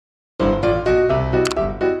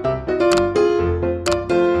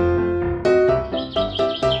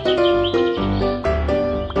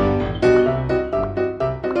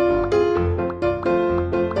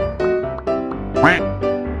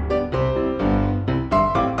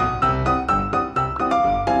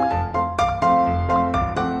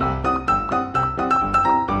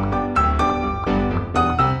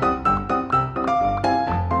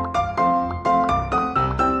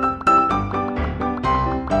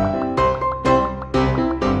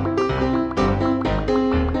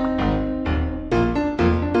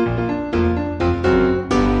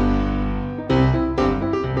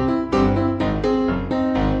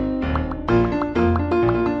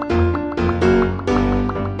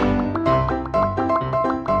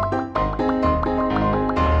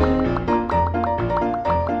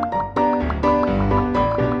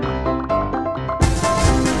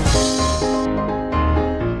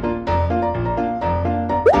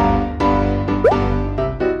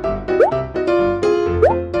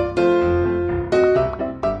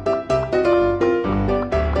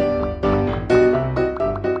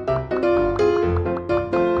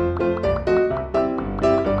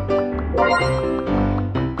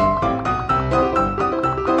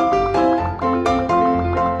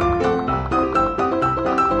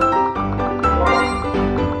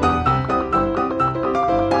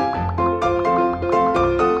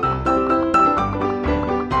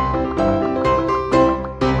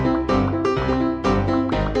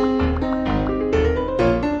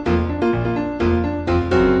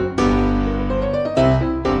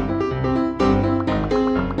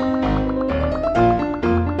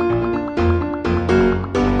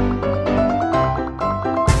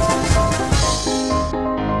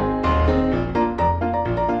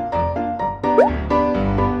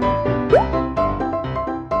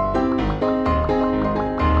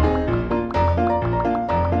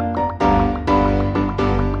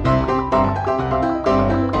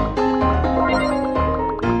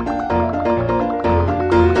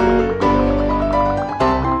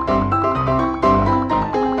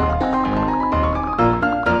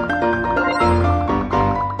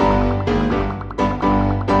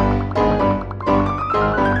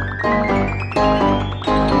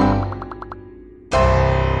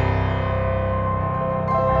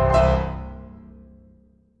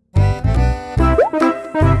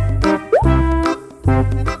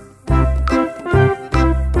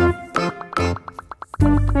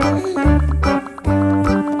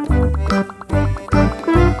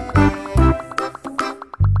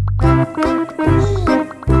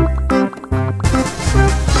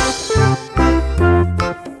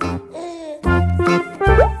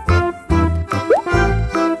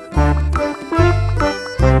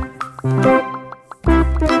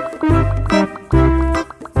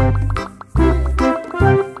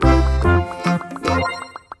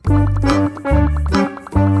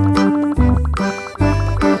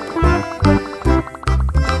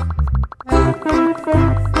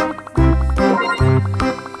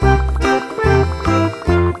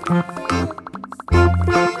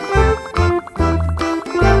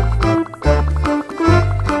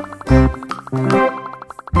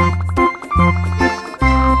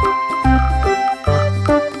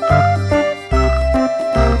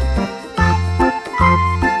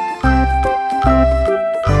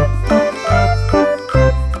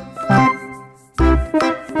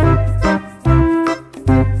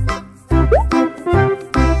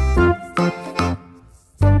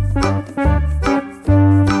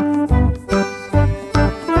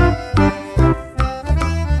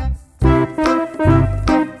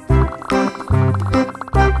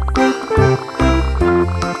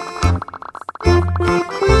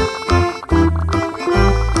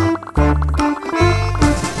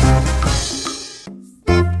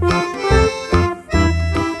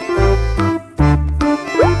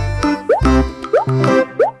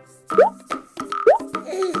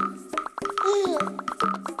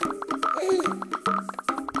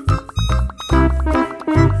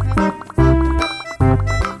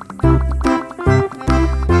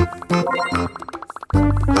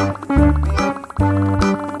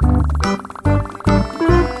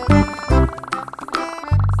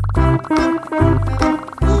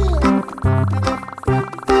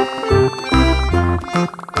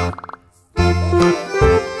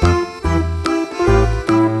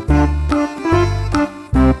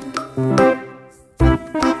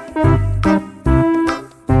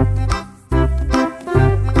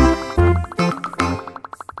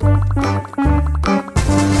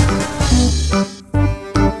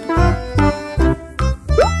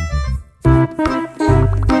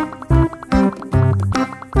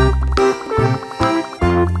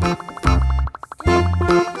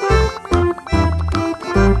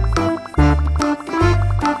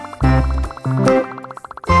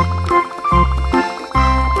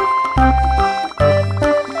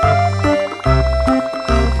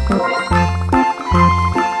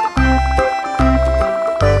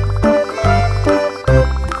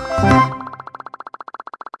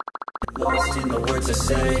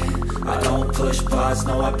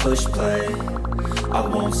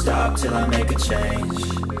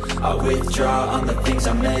I withdraw on the things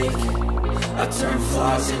I make. I turn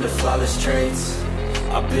flaws into flawless traits.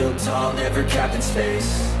 I build tall, never capped in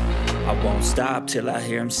space. I won't stop till I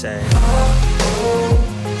hear him say, oh, oh,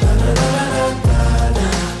 la, la, la, la, la, la.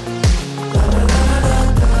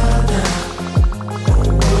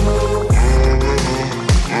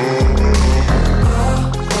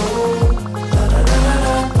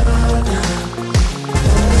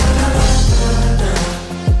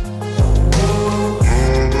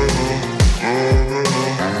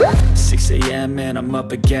 And I'm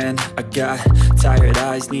up again. I got tired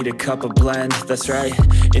eyes, need a cup of blend. That's right,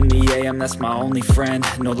 in the AM, that's my only friend.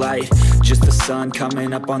 No light, just the sun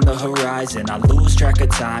coming up on the horizon. I lose track of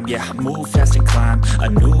time, yeah, I move fast and climb a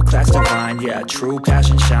new class divine, yeah, true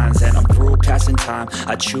passion shines. And I'm through passing time,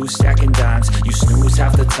 I choose stacking dimes. You snooze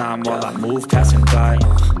half the time while I move passing by.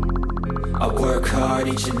 I work hard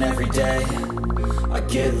each and every day. I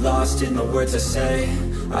get lost in the words I say.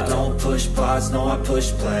 I don't push pause, no, I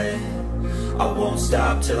push play. I won't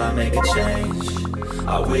stop till I make a change.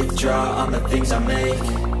 I withdraw on the things I make.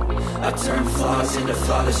 I turn flaws into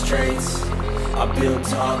flawless traits. I build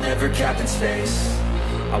tall, never capped in space.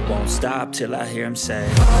 I won't stop till I hear him say,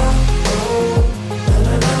 oh, oh,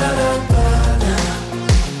 la, la, la, la, la, la.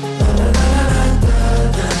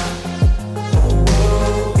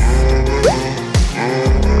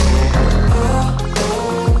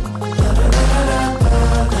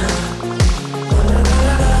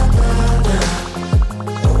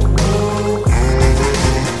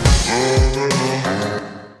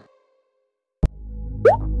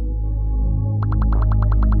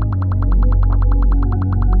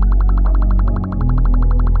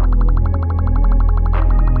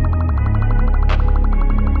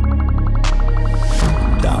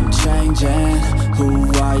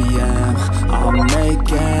 Who I am, I'm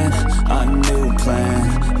making a new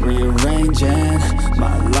plan, rearranging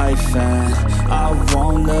my life, and I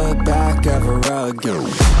won't look back ever again.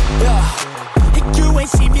 You ain't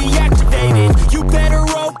see me activated. You better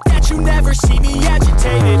hope that you never see me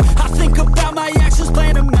agitated. I think about my actions,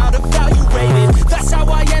 plan them out, evaluated. That's how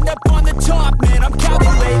I end up on the top, man, I'm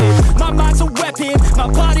calculated. My mind's a weapon, my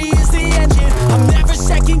body is the engine. I'm never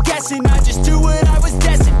second guessing, I just do what I was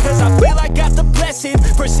destined. Cause I feel I got the blessing,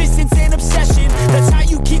 persistence and obsession. That's how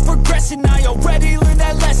you keep progressing, I already learned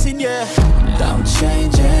that lesson, yeah. I'm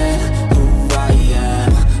changing who I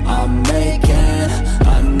am, I'm making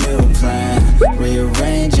a new plan,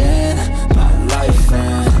 rearranging my life,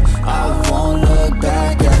 and I won't look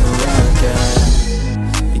back ever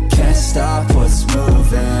again. You can't stop what's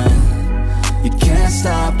moving, you can't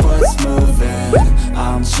stop what's moving.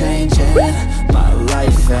 I'm changing my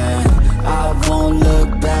life, and I won't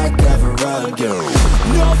look back ever again.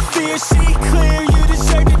 No fear, see clear, you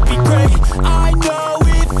deserve to be great. I know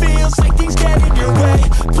it feels like things get in your way.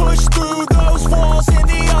 Push through those walls and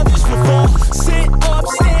the others will fall. Sit up,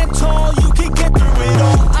 stand tall, you can get through it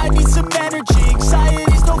all. I need some energy,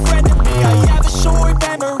 anxiety's no friend to me. I have a short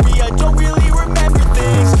memory, I don't really remember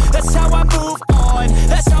things. That's how I move on,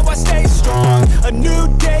 that's how I stay strong. A new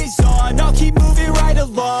day's on, I'll keep moving right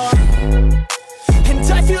along. And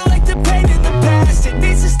I feel like the pain in the past, it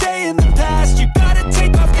needs to stay in the past. You gotta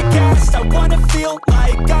take off the cast. I wanna feel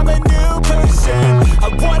like I'm a new person. I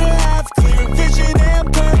wanna have clear vision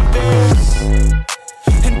and purpose.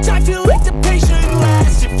 And I feel like the pain shouldn't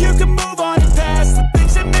last. If you can move on and past the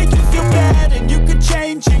things that make you feel bad, and you can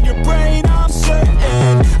change in your brain, I'm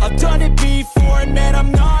certain. I've done it before, and man,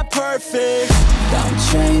 I'm not perfect. I'm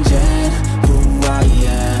changing who I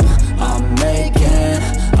am, I'm making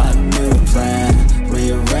a new plan,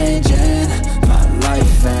 rearranging my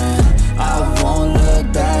life, and I won't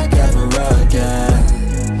look back ever again.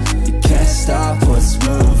 You can't stop what's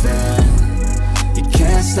moving, you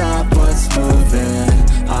can't stop what's moving.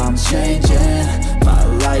 I'm changing my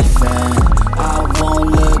life, and I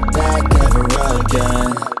won't look back ever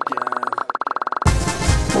again.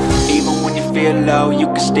 Even when you feel low, you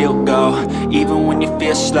can still go. Even when you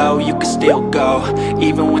feel slow, you can still go.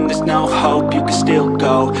 Even when there's no hope, you can still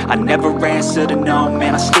go. I never answer to no,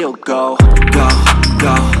 man, I still go. Go,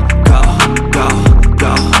 go, go, go,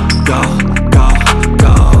 go, go, go,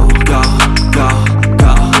 go, go, go,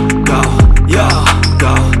 go, go, yo,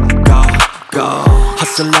 go, go, go.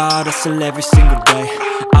 Hustle hard, hustle every single day.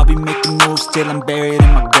 I'll be making moves till I'm buried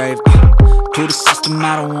in my grave. To the system,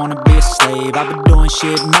 I don't wanna be a slave. I've been doing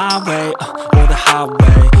shit my way, or the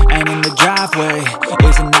highway. And in the driveway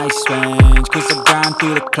is a nice range. Cause I grind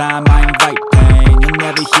through the climb, I invite pain. You'll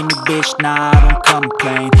never hear me, bitch, nah, I don't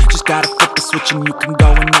complain. Just gotta flip the switch and you can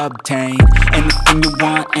go and obtain anything you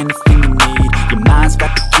want, anything you need. Your mind's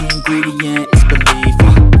got the key ingredient, it's belief.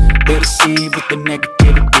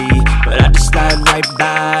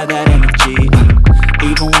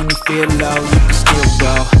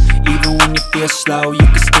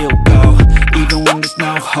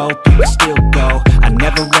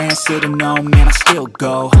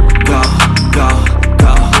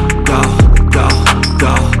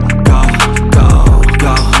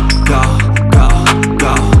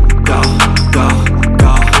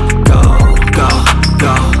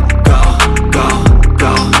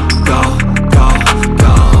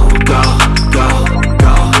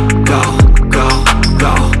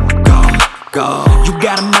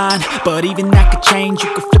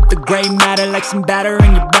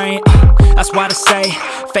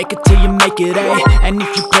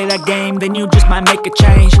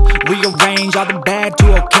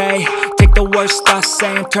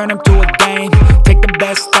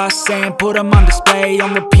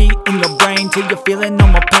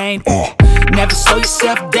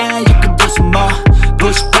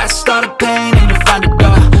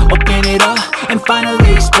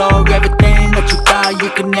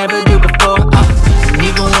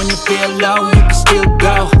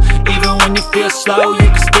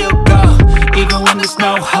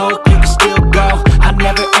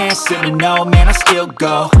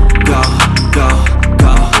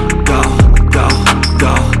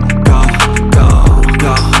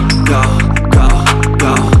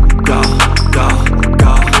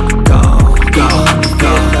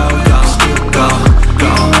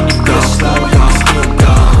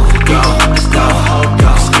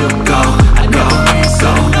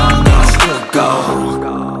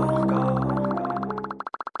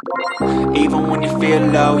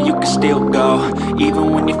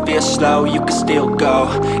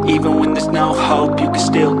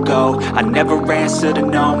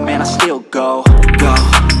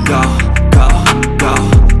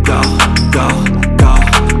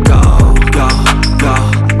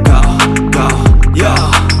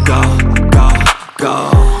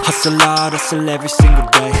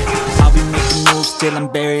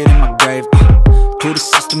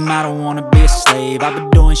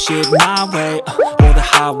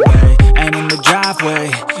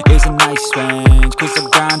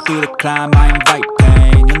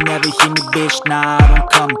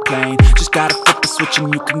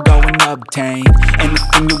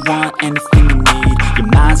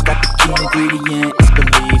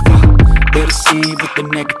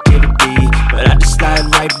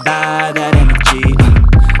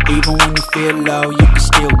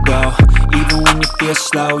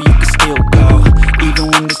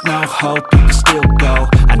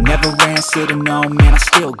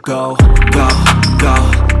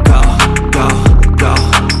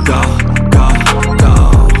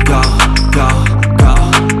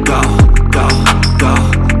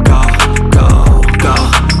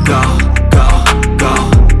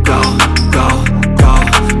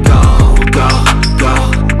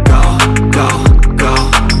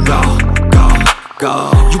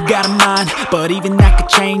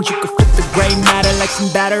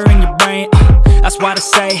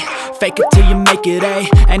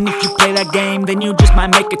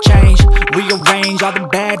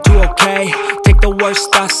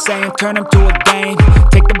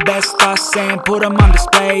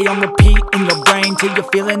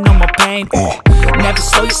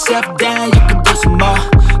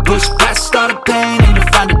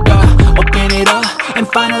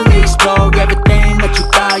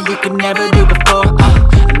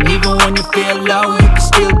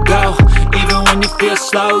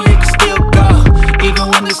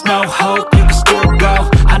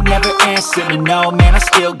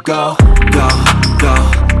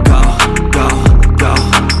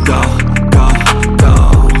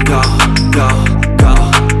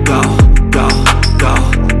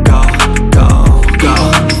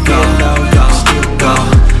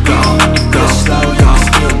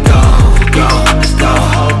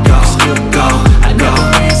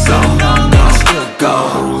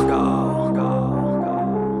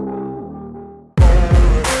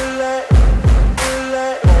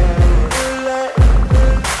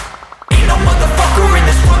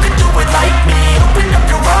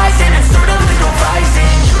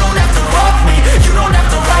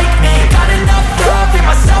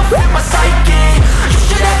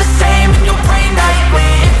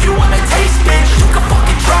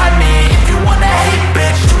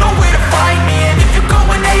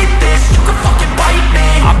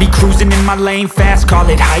 lane fast, call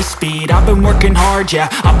it high speed. I've been working hard, yeah,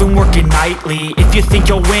 I've been working nightly. If you think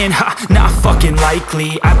you'll win, ha, not fucking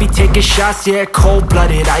likely. I be taking shots, yeah,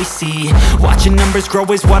 cold-blooded, icy. Watching numbers grow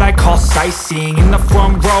is what I call sightseeing. In the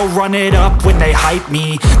front row, run it up when they hype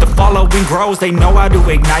me. The following grows, they know how to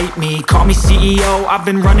ignite me. Call me CEO, I've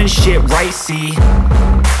been running shit right, see.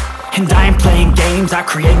 And I ain't playing games, I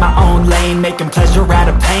create my own lane, making pleasure out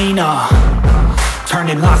of pain,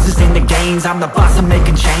 turning losses into gains. I'm the boss, I'm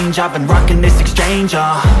making change. I've been rocking this exchange,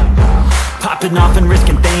 popping off and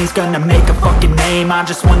risking things. Gonna make a fucking name, I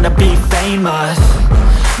just wanna be famous.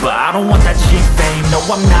 But I don't want that cheap fame, no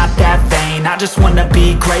I'm not that vain. I just wanna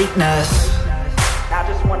be greatness. I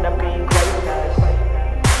just wanna be greatness.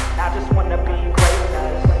 I just wanna be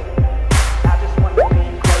greatness. I just wanna be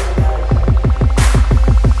greatness.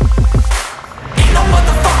 Ain't no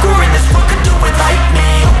motherfucker in this world could do it like me.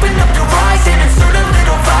 Open up your eyes and insert a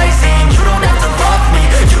little rising. You don't have to love me,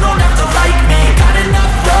 you don't have to like me. Got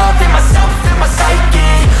enough love in myself and my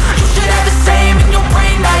psyche. You should have the same in your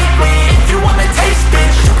brain nightly. If you wanna taste,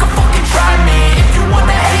 bitch, you can fucking try me. If you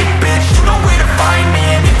wanna hate, bitch, you know where to find me.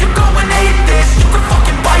 And if you go and hate this, you can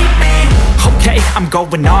fucking bite me. Okay, I'm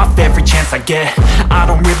going off every chance I get. I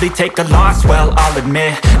don't really take a loss, well, I'll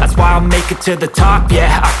admit. That's why I'll make it to the top,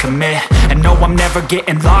 yeah, I commit. And no, I'm never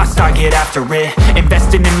getting lost, I get after it.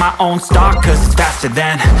 Investing in my own stock, cause it's faster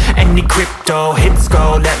than any crypto hits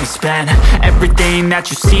go, let me spend. Everything that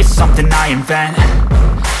you see is something I invent.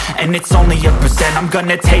 And it's only a percent. I'm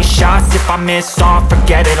gonna take shots. If I miss all,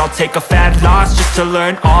 forget it. I'll take a fat loss just to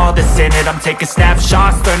learn all that's in it. I'm taking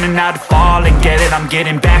snapshots, learning how to fall and get it. I'm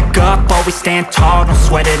getting back up, always stand tall, don't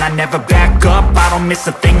sweat it. I never back up, I don't miss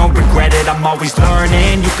a thing or regret it. I'm always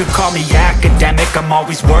learning, you could call me academic. I'm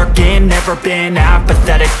always working, never been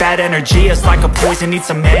apathetic. Bad energy is like a poison, needs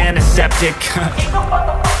some antiseptic.